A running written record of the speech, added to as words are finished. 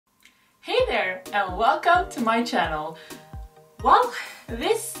Hey there and welcome to my channel. Well,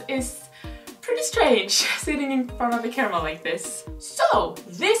 this is pretty strange sitting in front of the camera like this. So,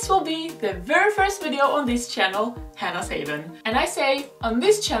 this will be the very first video on this channel, Hannah's Haven. And I say on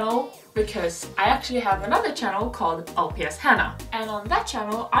this channel because I actually have another channel called LPS Hannah. And on that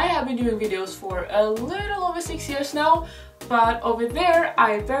channel I have been doing videos for a little over 6 years now, but over there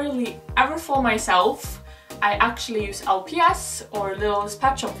I barely ever film myself. I actually use LPS or little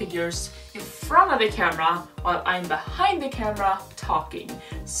Spatchon figures in front of the camera while I'm behind the camera talking.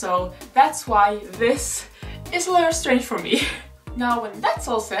 So that's why this is a little strange for me. Now when that's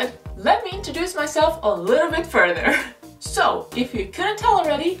all said, let me introduce myself a little bit further. So if you couldn't tell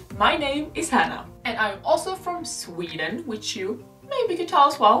already, my name is Hannah. And I'm also from Sweden, which you maybe could tell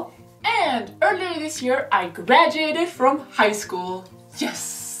as well. And earlier this year I graduated from high school.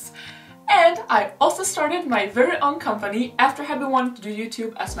 Yes! And I also started my very own company after having wanted to do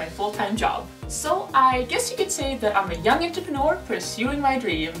YouTube as my full-time job. So I guess you could say that I'm a young entrepreneur pursuing my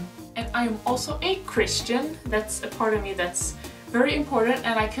dream. And I am also a Christian. That's a part of me that's very important,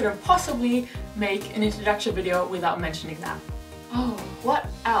 and I couldn't possibly make an introduction video without mentioning that. Oh, what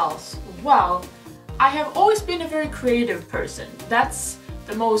else? Well, I have always been a very creative person. That's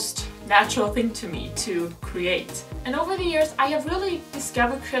the most natural thing to me, to create. And over the years I have really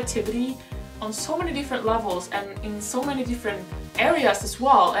discovered creativity on so many different levels and in so many different areas as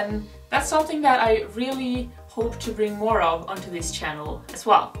well, and that's something that I really hope to bring more of onto this channel as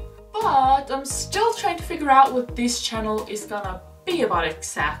well. But I'm still trying to figure out what this channel is gonna be about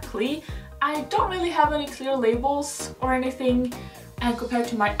exactly. I don't really have any clear labels or anything, and compared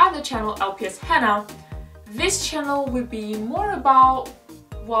to my other channel, LPS Hannah, this channel will be more about,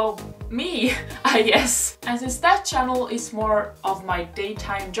 well, me, I guess. And since that channel is more of my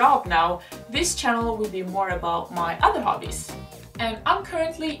daytime job now, this channel will be more about my other hobbies. And I'm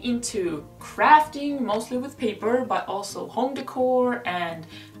currently into crafting, mostly with paper, but also home decor and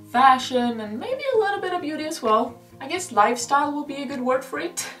fashion and maybe a little bit of beauty as well. I guess lifestyle will be a good word for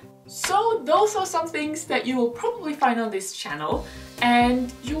it. So those are some things that you will probably find on this channel,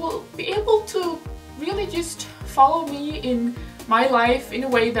 and you will be able to really just follow me in my life in a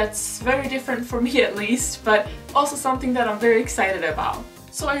way that's very different for me at least, but also something that I'm very excited about.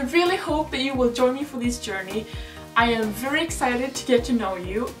 So I really hope that you will join me for this journey. I am very excited to get to know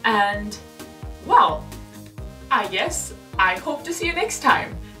you, and well, I guess I hope to see you next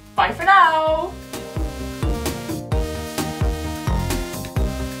time. Bye for now!